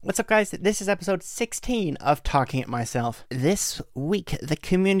What's up, guys? This is episode 16 of Talking It Myself. This week, the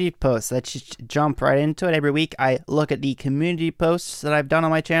community posts. Let's just jump right into it. Every week, I look at the community posts that I've done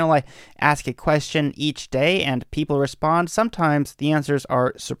on my channel. I ask a question each day, and people respond. Sometimes the answers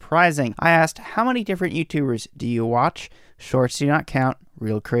are surprising. I asked, how many different YouTubers do you watch? Shorts do not count.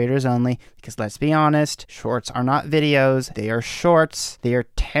 Real creators only, because let's be honest, shorts are not videos, they are shorts, they are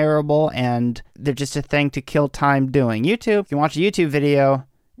terrible, and they're just a thing to kill time doing. YouTube, you can watch a YouTube video,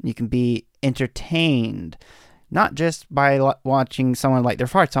 you can be entertained, not just by watching someone light their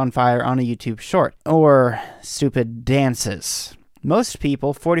farts on fire on a YouTube short, or stupid dances. Most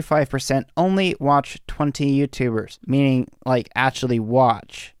people, 45%, only watch 20 YouTubers, meaning like actually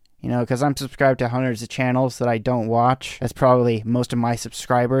watch. You know, because I'm subscribed to hundreds of channels that I don't watch. That's probably most of my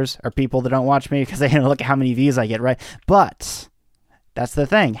subscribers are people that don't watch me because they don't look at how many views I get, right? But that's the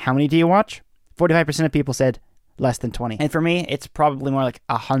thing. How many do you watch? 45% of people said less than 20. And for me, it's probably more like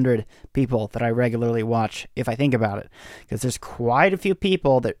 100 people that I regularly watch if I think about it. Because there's quite a few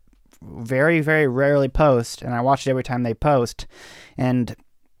people that very, very rarely post, and I watch it every time they post. And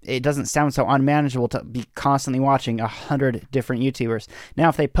it doesn't sound so unmanageable to be constantly watching 100 different YouTubers. Now,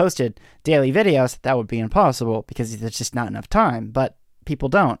 if they posted daily videos, that would be impossible because there's just not enough time. But people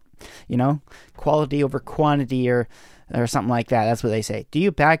don't, you know, quality over quantity or something like that. That's what they say. Do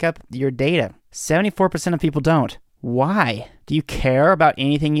you back up your data? 74% of people don't. Why? Do you care about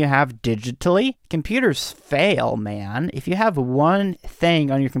anything you have digitally? Computers fail, man. If you have one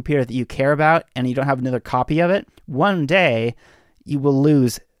thing on your computer that you care about and you don't have another copy of it, one day you will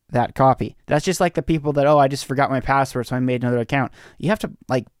lose that copy. That's just like the people that, I just forgot my password, so I made another account. You have to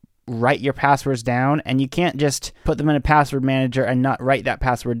write your passwords down, and you can't just put them in a password manager and not write that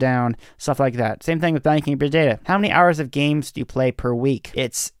password down, stuff like that. Same thing with backing up your data. How many hours of games do you play per week?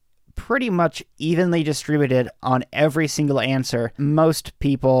 It's pretty much evenly distributed on every single answer. Most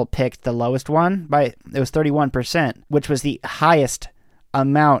people picked the lowest one it was 31%, which was the highest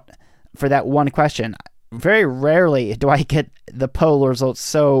amount for that one question. Very rarely do I get the poll results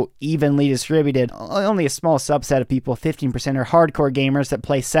so evenly distributed. Only a small subset of people, 15%, are hardcore gamers that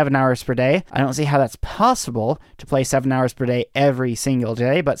play 7 hours per day. I don't see how that's possible to play 7 hours per day every single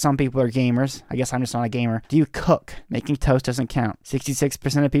day, but some people are gamers. I guess I'm just not a gamer. Do you cook? Making toast doesn't count.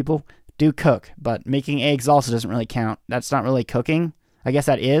 66% of people do cook, but making eggs also doesn't really count. That's not really cooking. I guess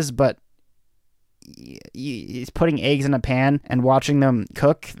that is, but putting eggs in a pan and watching them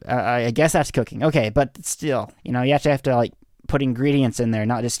cook, I guess that's cooking. Okay, but still, you have to put ingredients in there,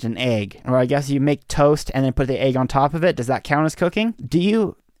 not just an egg. Or I guess you make toast and then put the egg on top of it. Does that count as cooking? Do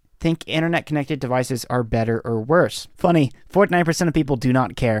you think internet-connected devices are better or worse? Funny, 49% of people do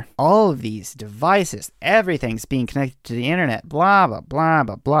not care. All of these devices, everything's being connected to the internet, blah, blah, blah,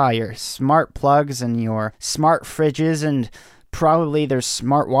 blah, blah. Your smart plugs and your smart fridges, and probably there's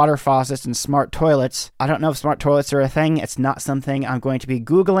smart water faucets and smart toilets. I don't know if smart toilets are a thing. It's not something I'm going to be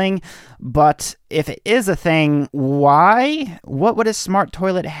Googling. But if it is a thing, why? What would a smart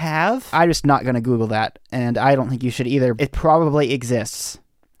toilet have? I'm just not going to Google that. And I don't think you should either. It probably exists.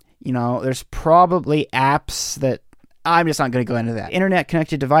 There's probably apps that I'm just not going to go into that.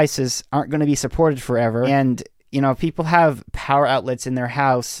 Internet-connected devices aren't going to be supported forever. And people have power outlets in their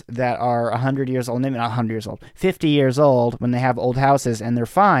house that are 100 years old, maybe not 100 years old, 50 years old when they have old houses, and they're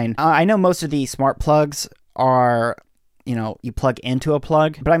fine. I know most of the smart plugs are, you plug into a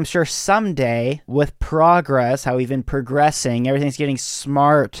plug, but I'm sure someday with progress, how we've been progressing, everything's getting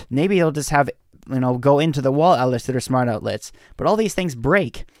smart. Maybe it'll just have, go into the wall outlets that are smart outlets. But all these things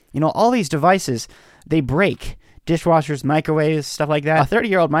break. All these devices, they break. Dishwashers, microwaves, stuff like that. A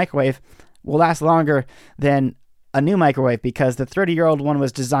 30-year-old microwave will last longer than a new microwave because the 30-year-old one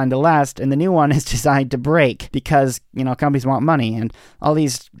was designed to last and the new one is designed to break because, companies want money and all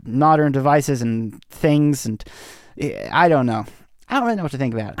these modern devices and things, and I don't know. I don't really know what to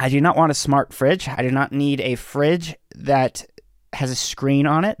think about it. I do not want a smart fridge. I do not need a fridge that has a screen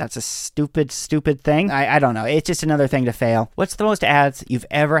on it. That's a stupid thing. I don't know. It's just another thing to fail. What's the most ads you've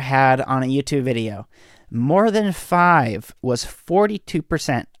ever had on a YouTube video? More than 5 was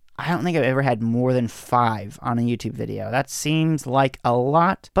 42%. I don't think I've ever had more than 5 on a YouTube video. That seems like a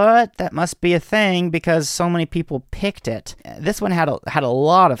lot, but that must be a thing because so many people picked it. This one had a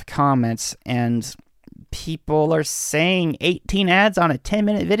lot of comments, and people are saying 18 ads on a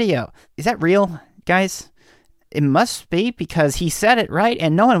 10-minute video. Is that real, guys? It must be because he said it, right?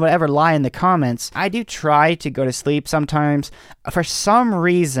 And no one would ever lie in the comments. I do try to go to sleep sometimes. For some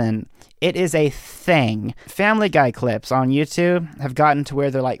reason, it is a thing. Family Guy clips on YouTube have gotten to where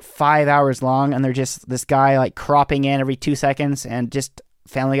they're 5 hours long, and they're just this guy cropping in every 2 seconds and just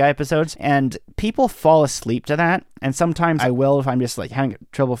Family Guy episodes, and people fall asleep to that. And sometimes I will, if I'm just like having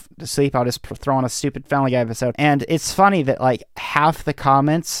trouble to sleep, I'll just throw on a stupid Family Guy episode. And it's funny that like half the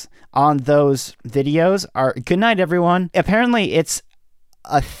comments on those videos are "Good night, everyone." Apparently, it's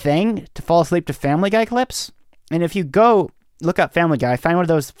a thing to fall asleep to Family Guy clips. And if you go look up Family Guy, find one of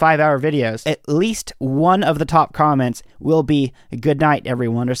those 5-hour videos, at least one of the top comments will be "Good night,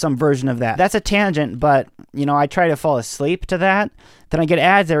 everyone," or some version of that. That's a tangent, but, you know, I try to fall asleep to that. Then I get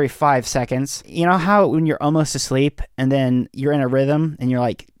ads every 5 seconds. You know how when you're almost asleep and then you're in a rhythm and you're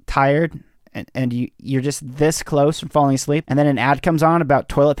like tired and you're just this close from falling asleep, and then an ad comes on about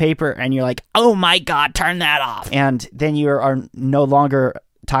toilet paper and you're like, oh my God, turn that off. And then you are no longer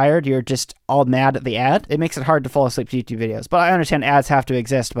tired, you're just all mad at the ad. It makes it hard to fall asleep to YouTube videos. But I understand ads have to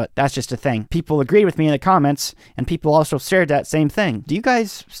exist, but that's just a thing. People agreed with me in the comments, and people also shared that same thing. Do you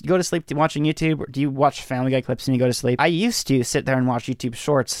guys go to sleep watching YouTube, or do you watch Family Guy clips and you go to sleep? I used to sit there and watch YouTube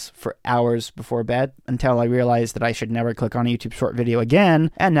shorts for hours before bed until I realized that I should never click on a YouTube short video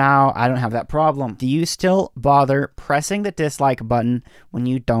again, and now I don't have that problem. Do you still bother pressing the dislike button when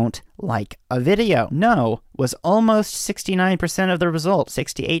you don't like a video? No was almost 69% of the result.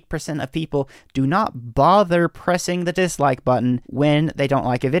 68% of people do not bother pressing the dislike button when they don't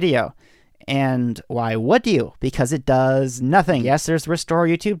like a video. And why would you? Because it does nothing. Yes, there's Restore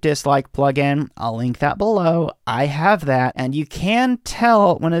YouTube Dislike plugin. I'll link that below. I have that. And you can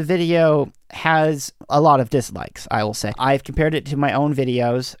tell when a video has a lot of dislikes, I will say. I've compared it to my own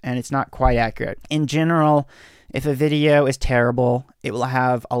videos, and it's not quite accurate. In general, if a video is terrible, it will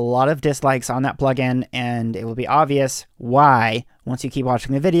have a lot of dislikes on that plugin, and it will be obvious why once you keep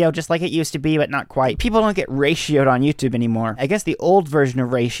watching the video, just like it used to be, but not quite. People don't get ratioed on YouTube anymore. I guess the old version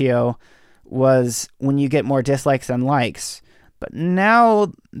of ratio was when you get more dislikes than likes. But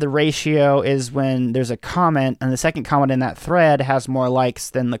now the ratio is when there's a comment and the second comment in that thread has more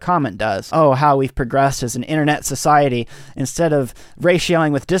likes than the comment does. Oh, how we've progressed as an internet society. Instead of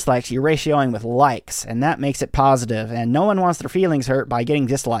ratioing with dislikes, you're ratioing with likes, and that makes it positive. And no one wants their feelings hurt by getting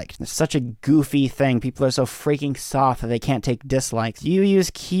disliked. It's such a goofy thing. People are so freaking soft that they can't take dislikes. You use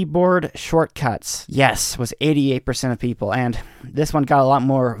keyboard shortcuts. Yes, was 88% of people. And this one got a lot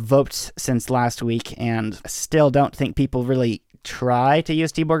more votes since last week, and still don't think people really try to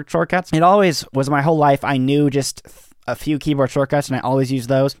use keyboard shortcuts. It always was my whole life. I knew just a few keyboard shortcuts and I always use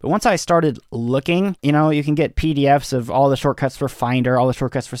those. But once I started looking, you know, you can get PDFs of all the shortcuts for Finder, all the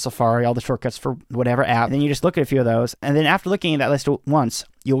shortcuts for Safari, all the shortcuts for whatever app. And then you just look at a few of those. And then after looking at that list once,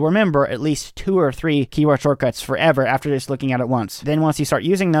 you'll remember at least 2 or 3 keyboard shortcuts forever after just looking at it once. Then once you start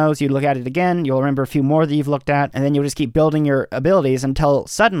using those, you look at it again, you'll remember a few more that you've looked at, and then you'll just keep building your abilities until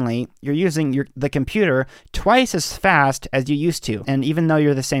suddenly you're using the computer twice as fast as you used to. And even though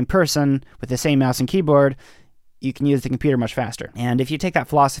you're the same person with the same mouse and keyboard, you can use the computer much faster. And if you take that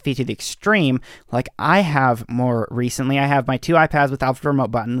philosophy to the extreme, like I have more recently, I have my 2 iPads with alpha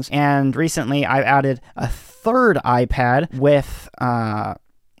remote buttons, and recently I've added a 3rd iPad with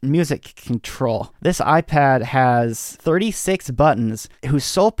music control. This iPad has 36 buttons whose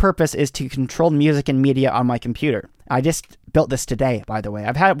sole purpose is to control music and media on my computer. I just built this today, by the way.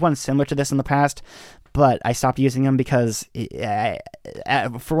 I've had one similar to this in the past, but I stopped using them because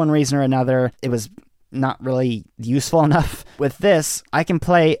for one reason or another, it was not really useful enough. With this, I can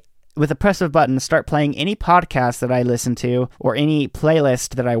play with a press of a button, start playing any podcast that I listen to or any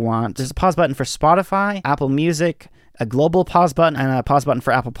playlist that I want. There's a pause button for Spotify, Apple Music, a global pause button, and a pause button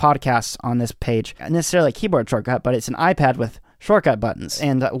for Apple Podcasts on this page. Not necessarily a keyboard shortcut, but it's an iPad with shortcut buttons.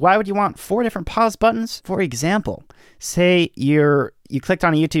 And why would you want 4 different pause buttons? For example, say you clicked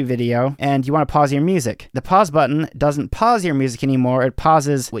on a YouTube video and you want to pause your music. The pause button doesn't pause your music anymore. It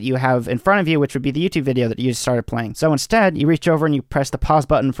pauses what you have in front of you, which would be the YouTube video that you just started playing. So instead, you reach over and you press the pause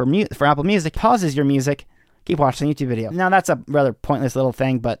button for Apple Music, pauses your music, keep watching the YouTube video. Now, that's a rather pointless little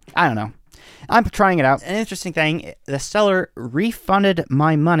thing, but I don't know. I'm trying it out. An interesting thing, the seller refunded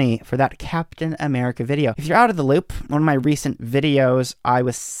my money for that Captain America video. If you're out of the loop, one of my recent videos, I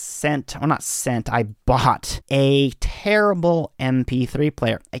bought a terrible MP3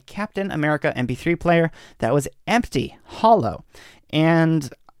 player. A Captain America MP3 player that was empty, hollow.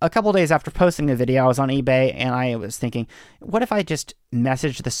 And a couple days after posting the video, I was on eBay and I was thinking, what if I just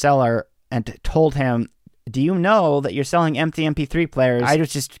messaged the seller and told him, do you know that you're selling empty MP3 players? I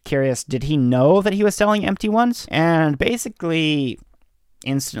was just curious, did he know that he was selling empty ones? And basically,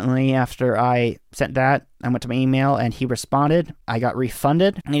 instantly after I sent that, I went to my email and he responded. I got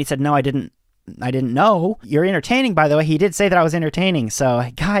refunded. And he said, no, I didn't know. You're entertaining, by the way. He did say that I was entertaining. So,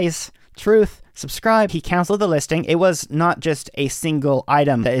 guys, truth, subscribe. He canceled the listing. It was not just a single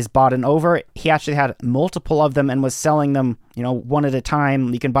item that is bought and over. He actually had multiple of them and was selling them, one at a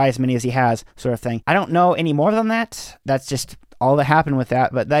time. You can buy as many as he has, sort of thing. I don't know any more than that. That's just all that happened with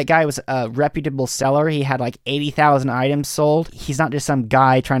that, but that guy was a reputable seller. He had like 80,000 items sold. He's not just some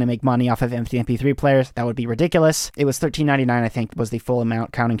guy trying to make money off of empty MP3 players. That would be ridiculous. It was $13.99, I think, was the full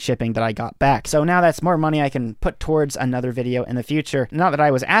amount, counting shipping, that I got back. So now that's more money I can put towards another video in the future. Not that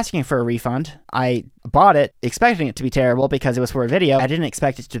I was asking for a refund. I bought it expecting it to be terrible because it was for a video. I didn't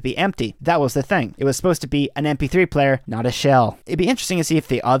expect it to be empty. That was the thing. It was supposed to be an MP3 player, not a shell. It'd be interesting to see if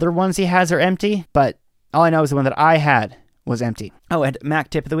the other ones he has are empty, but all I know is the one that I had was empty. Oh, and Mac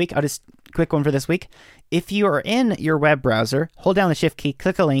tip of the week. I'll just quick one for this week. If you are in your web browser, hold down the shift key,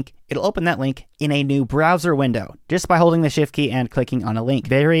 click a link. It'll open that link in a new browser window just by holding the shift key and clicking on a link.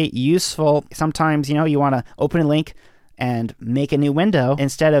 Very useful. Sometimes, you want to open a link and make a new window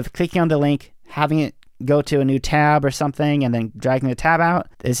instead of clicking on the link, having it go to a new tab or something and then dragging the tab out.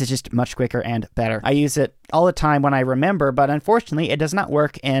 This is just much quicker and better. I use it all the time when I remember, but unfortunately it does not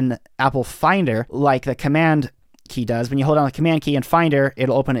work in Apple Finder like the command key does. When you hold down the command key in Finder,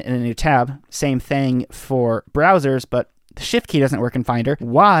 it'll open it in a new tab. Same thing for browsers, but the shift key doesn't work in Finder.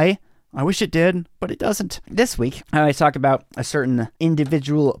 Why? I wish it did, but it doesn't. This week, I always talk about a certain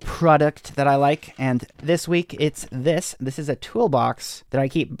individual product that I like, and this week it's this. This is a toolbox that I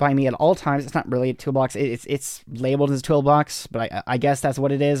keep by me at all times. It's not really a toolbox. It's labeled as a toolbox, but I guess that's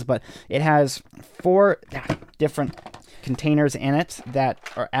what it is. But it has 4 different containers in it that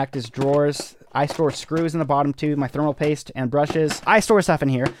act as drawers. I store screws in the bottom too, my thermal paste and brushes. I store stuff in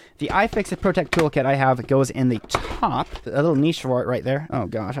here. The iFixit Protect toolkit I have goes in the top. A little niche for it right there. Oh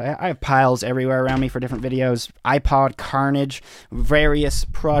gosh, I have piles everywhere around me for different videos. iPod, Carnage, various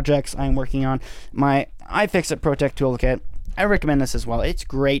projects I'm working on. My iFixit Protect toolkit, I recommend this as well. It's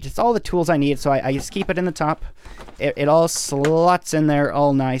great. It's all the tools I need, so I just keep it in the top. It all slots in there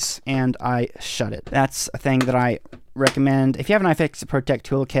all nice, and I shut it. That's a thing that I recommend. If you have an iFixit Protect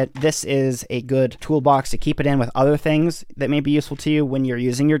toolkit, this is a good toolbox to keep it in with other things that may be useful to you when you're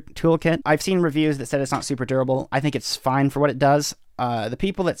using your toolkit. I've seen reviews that said it's not super durable. I think it's fine for what it does. The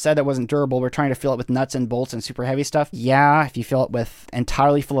people that said it wasn't durable were trying to fill it with nuts and bolts and super heavy stuff. Yeah, if you fill it with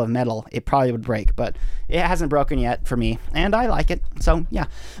entirely full of metal, it probably would break, but it hasn't broken yet for me, and I like it. So yeah,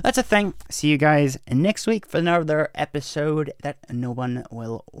 that's a thing. See you guys next week for another episode that no one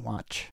will watch.